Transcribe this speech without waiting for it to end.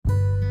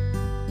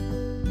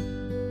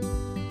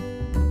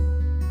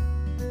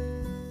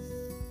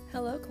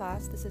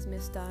class, this is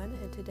Miss Dunn,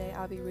 and today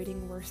I'll be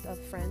reading Worst of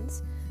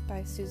Friends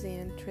by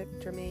Suzanne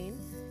Tripp Germain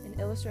and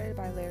illustrated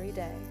by Larry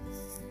Day.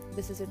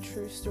 This is a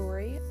true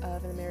story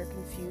of an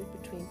American feud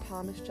between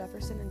Thomas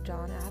Jefferson and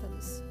John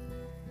Adams.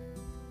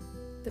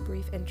 The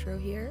brief intro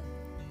here.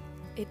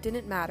 It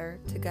didn't matter,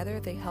 together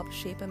they helped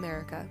shape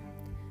America.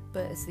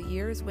 But as the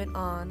years went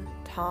on,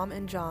 Tom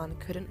and John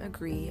couldn't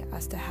agree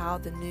as to how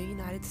the new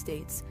United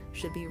States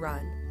should be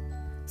run.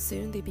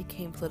 Soon they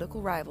became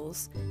political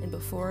rivals, and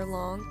before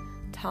long,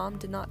 Tom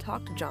did not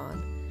talk to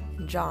John,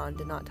 and John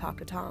did not talk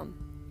to Tom.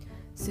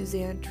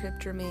 Suzanne Tripp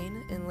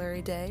Germain and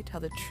Larry Day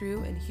tell the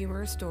true and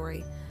humorous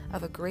story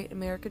of a great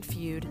American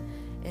feud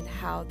and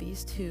how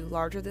these two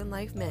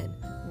larger-than-life men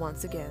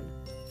once again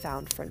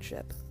found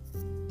friendship.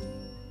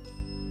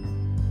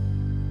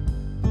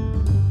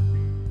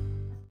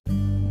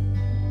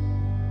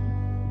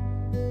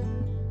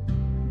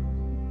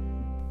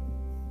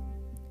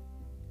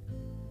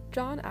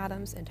 John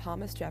Adams and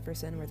Thomas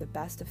Jefferson were the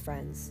best of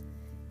friends,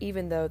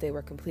 even though they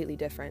were completely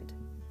different.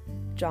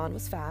 John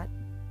was fat,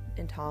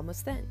 and Tom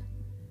was thin.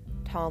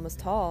 Tom was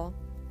tall,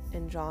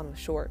 and John was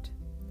short.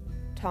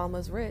 Tom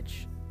was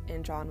rich,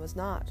 and John was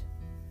not.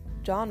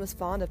 John was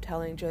fond of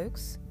telling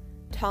jokes.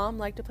 Tom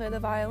liked to play the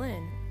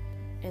violin,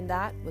 and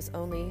that was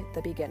only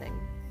the beginning.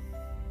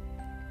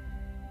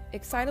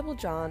 Excitable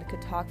John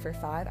could talk for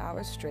 5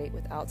 hours straight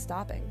without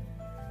stopping.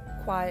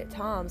 Quiet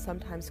Tom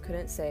sometimes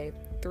couldn't say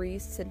 3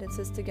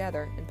 sentences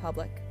together in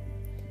public.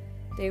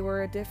 They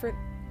were as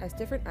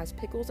different as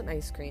pickles and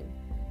ice cream,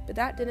 but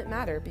that didn't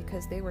matter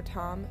because they were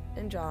Tom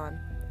and John,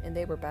 and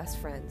they were best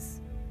friends.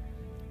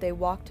 They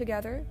walked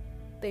together,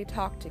 they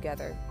talked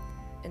together,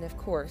 and of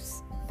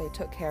course, they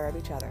took care of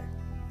each other.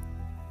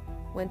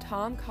 When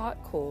Tom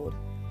caught cold,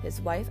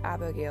 his wife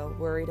Abigail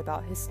worried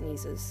about his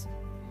sneezes.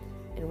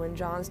 And when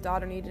John's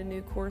daughter needed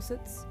new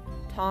corsets,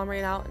 Tom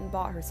ran out and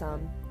bought her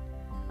some.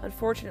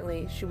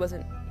 Unfortunately, he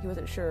wasn't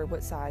sure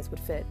what size would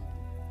fit.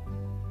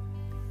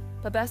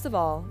 But best of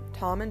all,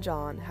 Tom and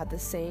John had the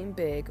same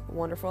big,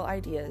 wonderful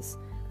ideas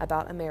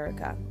about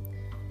America,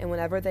 and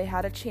whenever they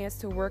had a chance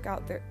to work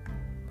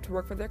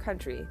for their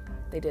country,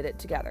 they did it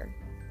together.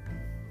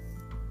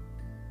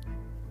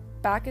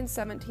 Back in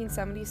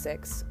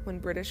 1776, when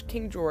British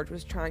King George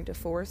was trying to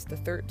force the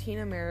 13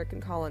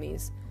 American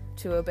colonies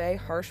to obey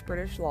harsh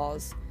British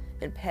laws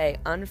and pay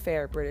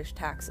unfair British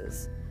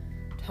taxes,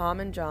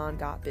 Tom and John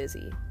got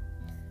busy.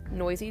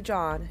 Noisy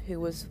John, who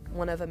was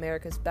one of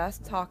America's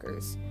best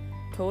talkers,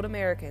 told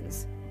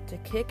Americans to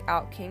kick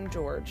out King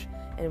George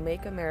and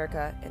make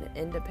America an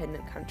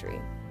independent country.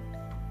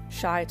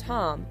 Shy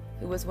Tom,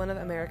 who was one of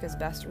America's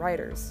best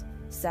writers,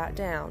 sat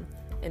down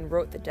and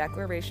wrote the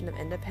Declaration of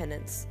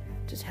Independence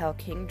to tell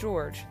King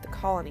George the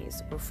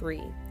colonies were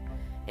free.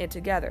 And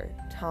together,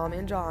 Tom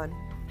and John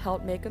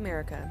helped make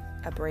America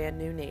a brand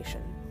new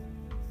nation.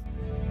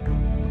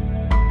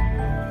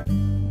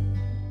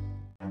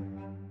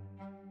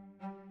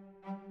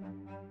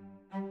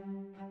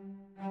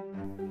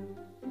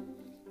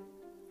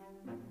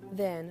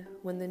 Then,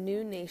 when the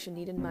new nation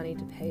needed money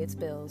to pay its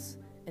bills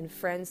and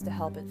friends to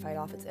help it fight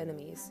off its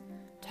enemies,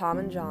 Tom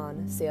and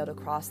John sailed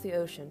across the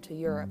ocean to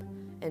Europe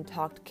and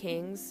talked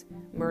kings,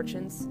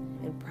 merchants,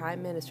 and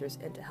prime ministers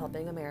into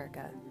helping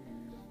America.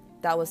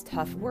 That was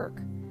tough work,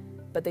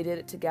 but they did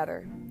it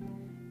together.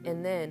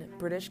 And then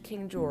British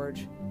King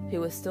George,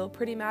 who was still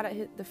pretty mad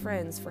at the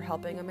friends for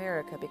helping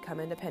America become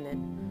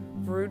independent,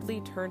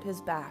 rudely turned his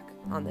back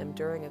on them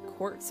during a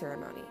court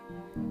ceremony.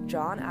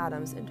 John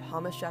Adams and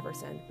Thomas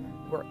Jefferson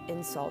were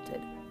insulted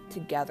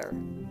together.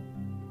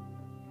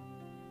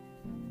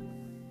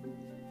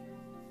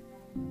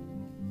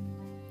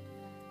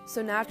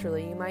 So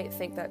naturally, you might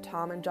think that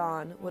Tom and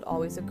John would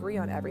always agree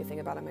on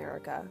everything about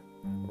America,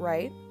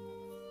 right?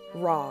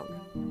 Wrong.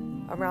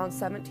 Around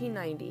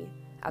 1790,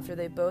 after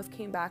they both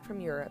came back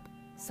from Europe,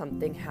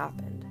 something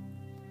happened.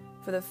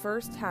 For the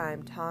first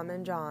time, Tom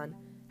and John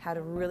had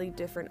really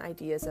different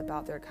ideas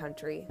about their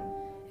country,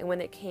 and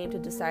when it came to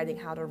deciding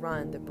how to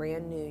run the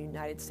brand new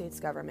United States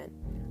government,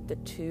 the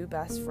two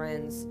best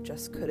friends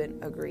just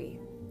couldn't agree.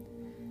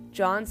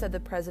 John said the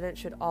president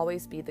should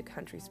always be the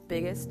country's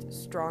biggest,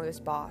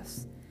 strongest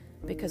boss,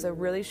 because a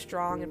really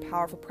strong and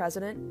powerful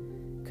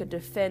president could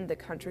defend the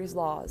country's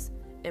laws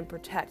and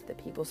protect the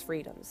people's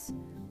freedoms.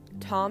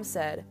 Tom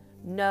said,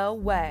 "No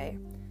way."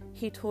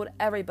 He told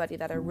everybody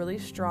that a really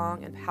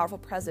strong and powerful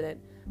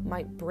president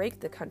might break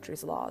the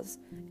country's laws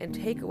and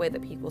take away the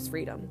people's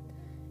freedom.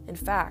 In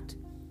fact,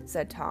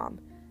 said Tom,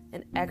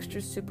 an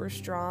extra super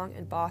strong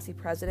and bossy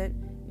president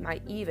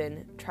might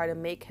even try to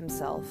make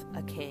himself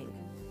a king.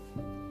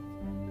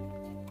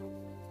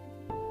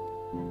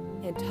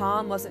 And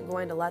Tom wasn't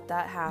going to let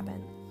that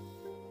happen.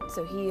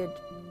 So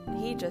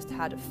he just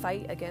had to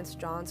fight against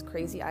John's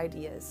crazy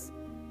ideas.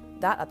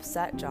 That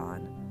upset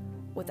John.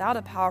 Without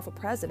a powerful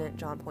president,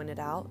 John pointed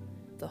out,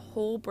 the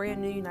whole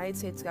brand new United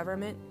States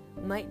government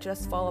might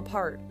just fall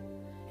apart,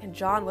 and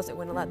John wasn't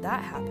going to let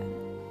that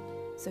happen.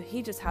 So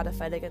he just had to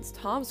fight against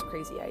Tom's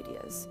crazy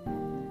ideas.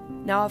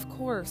 Now, of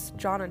course,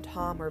 John and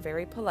Tom were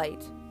very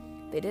polite.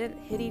 They didn't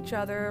hit each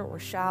other or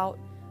shout,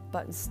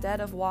 but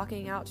instead of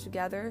walking out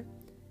together,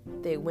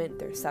 they went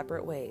their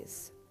separate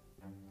ways.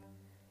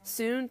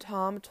 Soon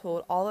Tom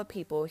told all the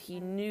people he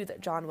knew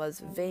that John was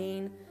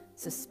vain,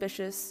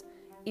 suspicious,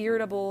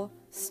 irritable,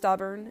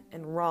 stubborn,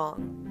 and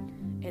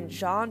wrong. And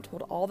John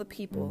told all the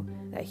people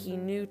that he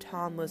knew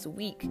Tom was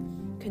weak,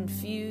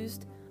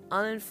 confused,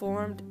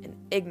 uninformed, and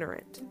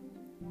ignorant.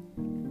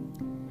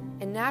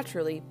 And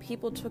naturally,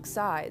 people took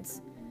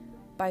sides.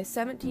 By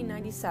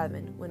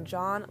 1797, when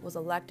John was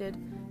elected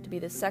to be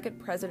the second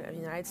president of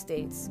the United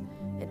States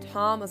and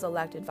Tom was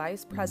elected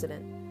vice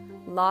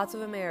president, lots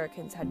of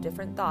Americans had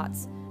different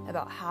thoughts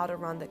about how to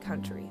run the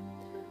country.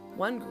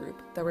 One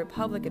group, the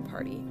Republican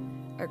Party,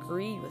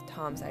 agreed with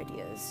Tom's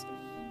ideas.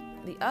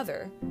 The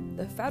other,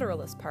 the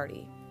Federalist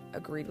Party,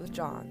 agreed with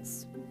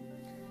John's.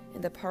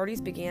 And the parties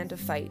began to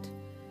fight.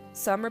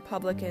 Some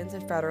Republicans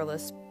and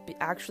Federalists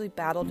actually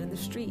battled in the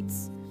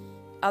streets.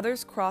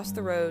 Others crossed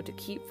the road to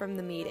keep from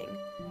the meeting.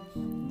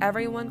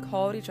 Everyone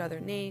called each other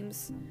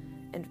names,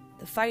 and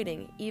the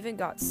fighting even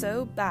got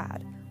so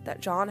bad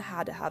that John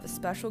had to have a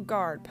special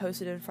guard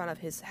posted in front of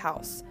his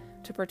house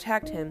to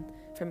protect him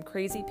from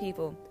crazy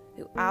people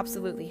who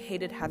absolutely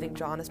hated having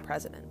John as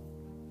president.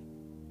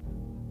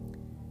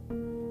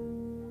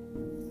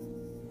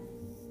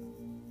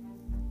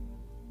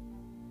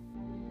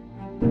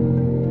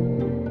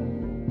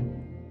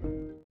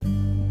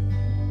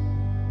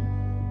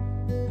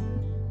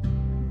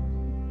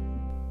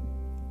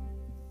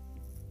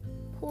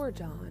 Poor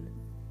John.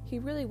 He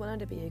really wanted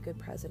to be a good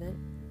president,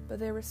 but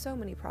there were so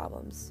many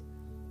problems.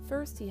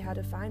 First, he had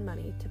to find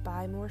money to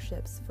buy more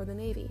ships for the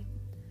Navy.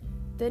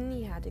 Then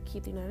he had to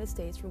keep the United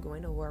States from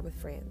going to war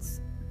with France.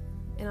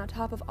 And on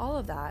top of all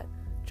of that,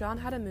 John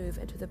had to move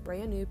into the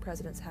brand new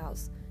president's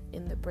house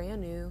in the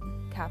brand new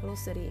capital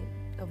city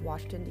of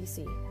Washington,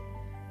 D.C.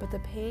 But the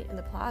paint and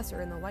the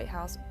plaster in the White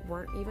House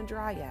weren't even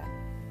dry yet.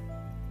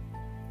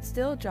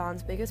 Still,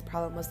 John's biggest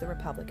problem was the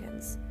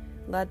Republicans,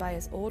 led by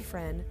his old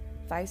friend,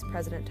 Vice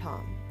President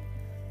Tom.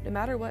 No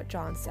matter what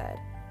John said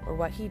or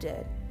what he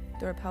did,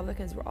 the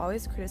Republicans were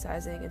always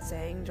criticizing and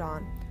saying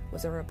John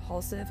was a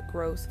repulsive,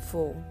 gross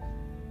fool.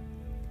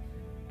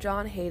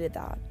 John hated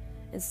that,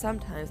 and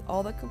sometimes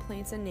all the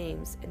complaints and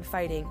names and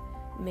fighting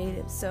made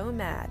him so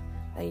mad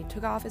that he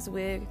took off his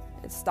wig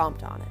and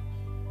stomped on it.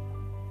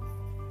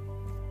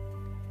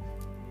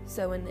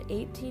 So in the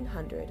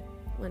 1800,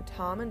 when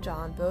Tom and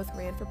John both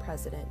ran for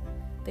president,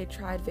 they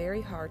tried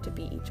very hard to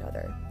beat each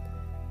other.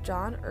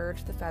 John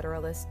urged the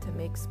Federalists to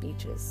make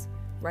speeches,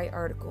 write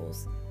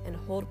articles, and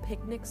hold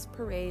picnics,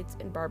 parades,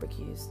 and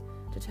barbecues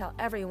to tell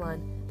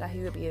everyone that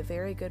he would be a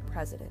very good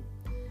president.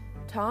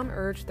 Tom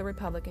urged the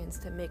Republicans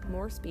to make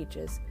more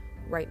speeches,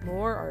 write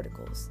more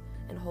articles,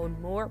 and hold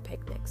more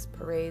picnics,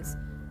 parades,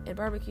 and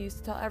barbecues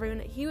to tell everyone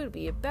that he would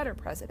be a better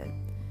president.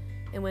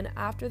 And when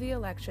after the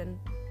election,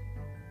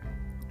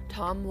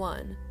 Tom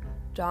won,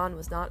 John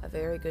was not a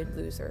very good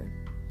loser.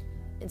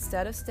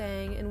 Instead of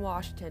staying in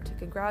Washington to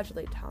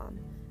congratulate Tom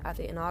at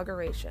the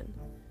inauguration,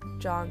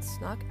 John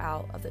snuck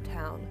out of the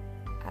town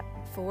at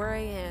 4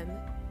 a.m.,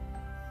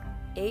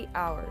 8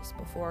 hours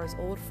before his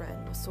old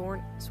friend was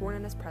sworn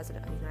in as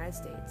president of the United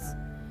States.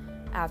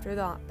 After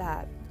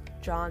that,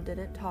 John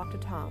didn't talk to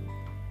Tom,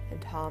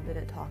 and Tom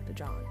didn't talk to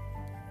John.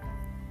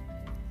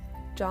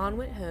 John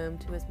went home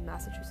to his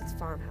Massachusetts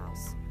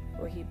farmhouse,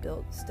 where he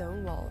built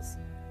stone walls,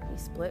 he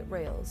split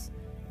rails,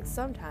 and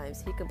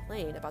sometimes he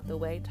complained about the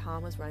way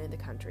Tom was running the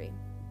country.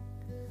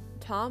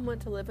 Tom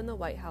went to live in the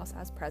White House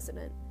as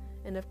president,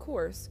 and of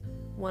course,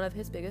 one of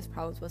his biggest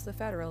problems was the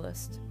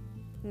Federalists.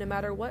 No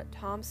matter what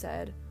Tom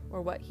said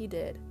or what he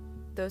did,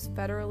 those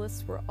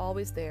Federalists were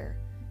always there,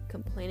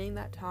 complaining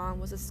that Tom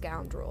was a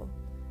scoundrel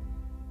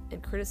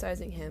and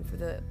criticizing him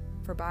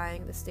for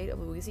buying the state of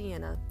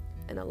Louisiana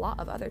and a lot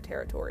of other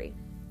territory.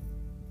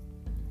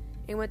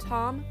 And when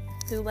Tom,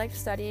 who liked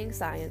studying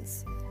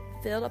science,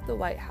 filled up the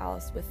White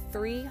House with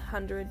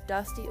 300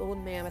 dusty old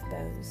mammoth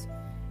bones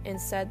and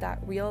said that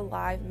real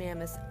live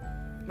mammoths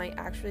might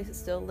actually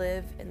still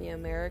live in the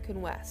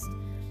American West,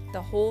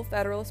 the whole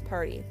Federalist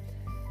Party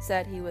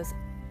said he was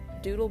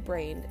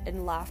doodle-brained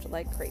and laughed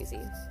like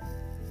crazy.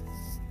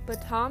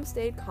 But Tom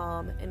stayed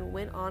calm and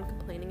went on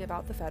complaining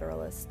about the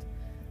Federalists.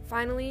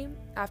 Finally,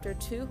 after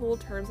 2 whole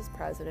terms as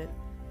president,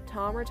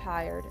 Tom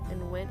retired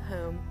and went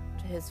home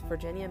to his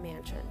Virginia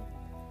mansion.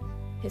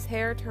 His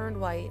hair turned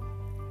white,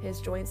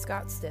 his joints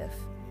got stiff,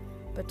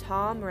 but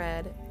Tom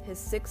read his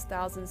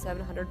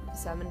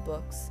 6,707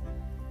 books.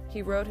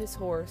 He rode his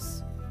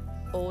horse,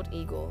 Old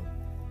Eagle,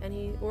 and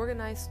he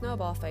organized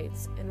snowball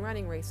fights and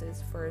running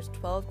races for his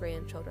 12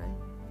 grandchildren.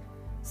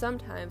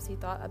 Sometimes he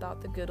thought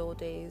about the good old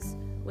days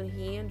when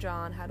he and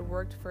John had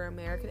worked for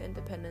American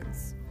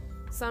independence.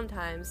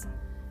 Sometimes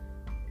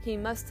he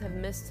must have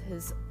missed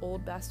his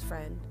old best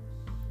friend.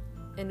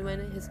 And when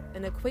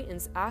an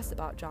acquaintance asked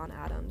about John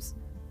Adams,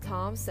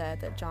 Tom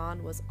said that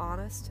John was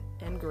honest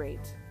and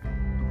great.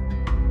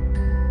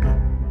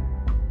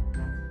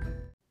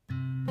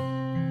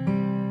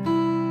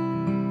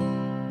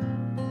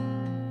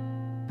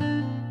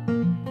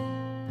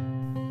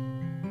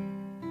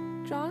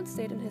 John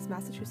stayed in his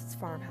Massachusetts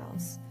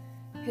farmhouse,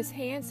 His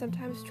hands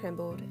sometimes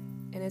trembled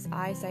and his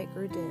eyesight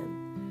grew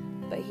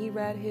dim, but he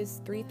read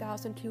his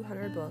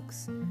 3,200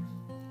 books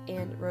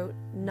and wrote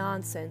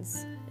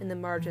nonsense in the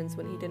margins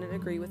when he didn't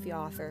agree with the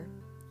author.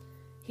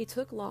 He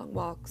took long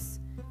walks,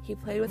 he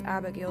played with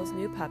Abigail's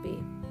new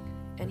puppy,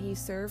 and he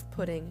served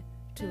pudding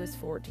to his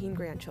 14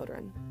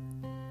 grandchildren.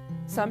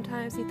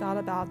 Sometimes he thought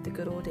about the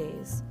good old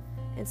days,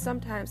 and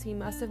sometimes he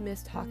must have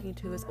missed talking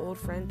to his old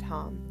friend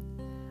Tom.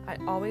 "I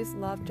always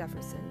loved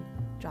Jefferson,"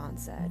 John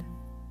said.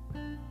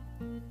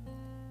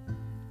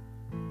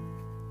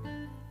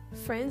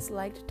 Friends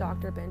liked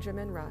Dr.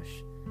 Benjamin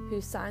Rush, who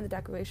signed the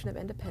Declaration of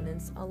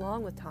Independence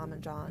along with Tom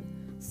and John,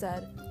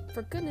 said,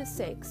 "For goodness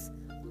sakes,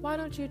 why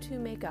don't you two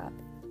make up?"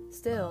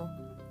 Still,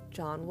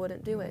 John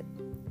wouldn't do it.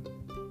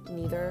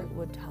 Neither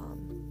would Tom.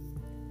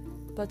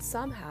 But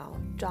somehow,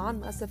 John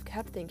must have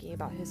kept thinking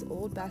about his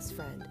old best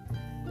friend,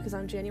 because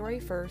on January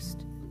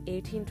 1st,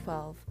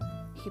 1812,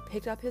 he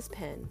picked up his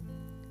pen.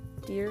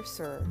 "Dear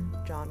Sir,"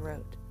 John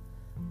wrote,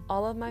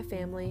 "all of my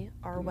family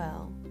are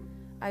well.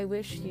 I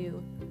wish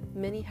you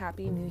many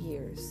happy New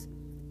Years."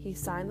 He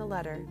signed the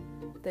letter,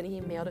 then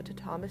he mailed it to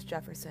Thomas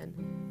Jefferson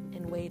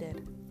and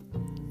waited.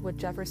 Would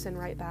Jefferson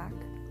write back?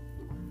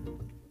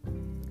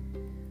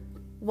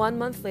 1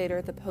 month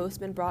later, the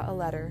postman brought a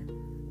letter.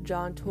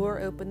 John tore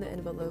open the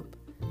envelope.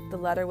 The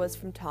letter was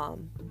from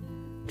Tom.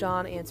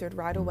 John answered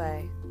right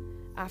away.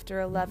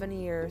 After 11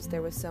 years,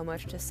 there was so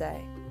much to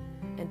say,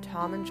 and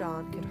Tom and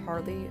John could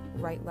hardly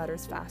write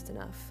letters fast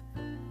enough.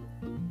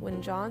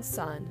 When John's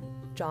son,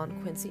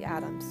 John Quincy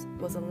Adams,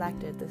 was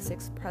elected the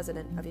 6th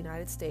President of the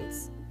United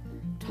States,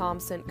 Tom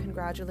sent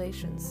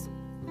congratulations.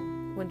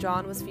 When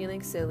John was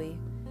feeling silly,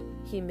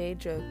 he made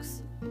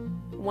jokes.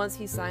 Once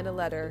he signed a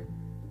letter,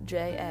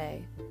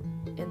 J.A.,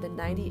 in the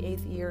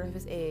 98th year of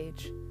his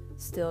age,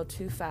 still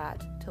too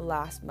fat to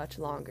last much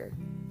longer.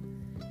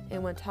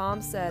 And when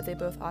Tom said they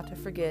both ought to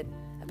forget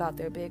about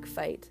their big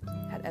fight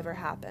had ever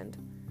happened,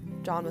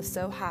 John was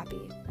so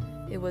happy.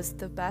 It was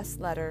the best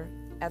letter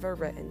ever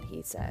written,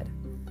 he said.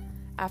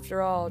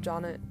 After all,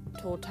 John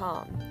told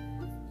Tom,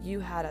 "You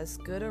had as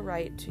good a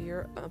right to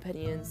your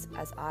opinions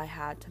as I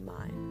had to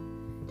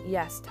mine."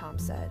 "Yes," Tom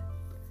said.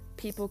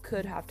 "People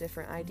could have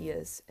different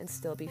ideas and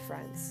still be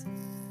friends."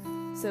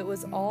 So it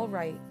was all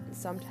right, and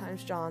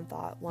sometimes John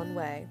thought one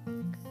way,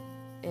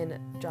 and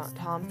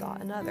Tom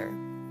thought another.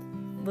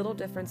 Little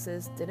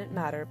differences didn't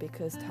matter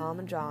because Tom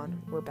and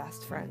John were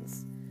best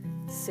friends.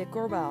 Sick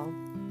or well,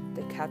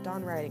 they kept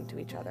on writing to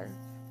each other.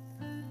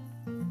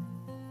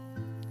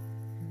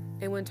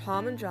 And when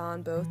Tom and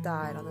John both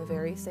died on the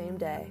very same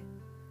day,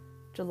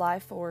 July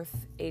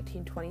 4th,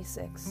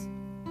 1826,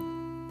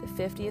 the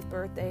 50th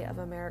birthday of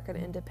American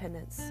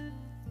independence,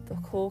 the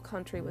whole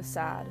country was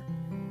sad,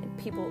 and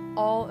people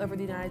all over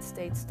the United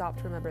States stopped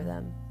to remember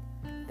them.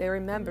 They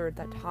remembered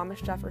that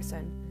Thomas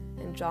Jefferson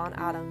and John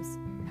Adams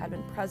had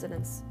been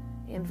presidents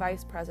and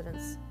vice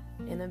presidents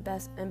and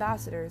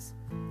ambassadors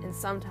and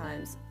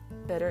sometimes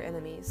bitter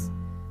enemies.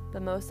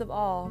 But most of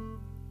all,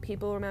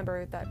 people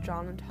remembered that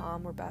John and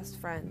Tom were best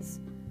friends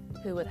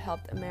who had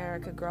helped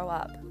America grow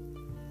up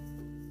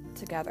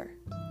together.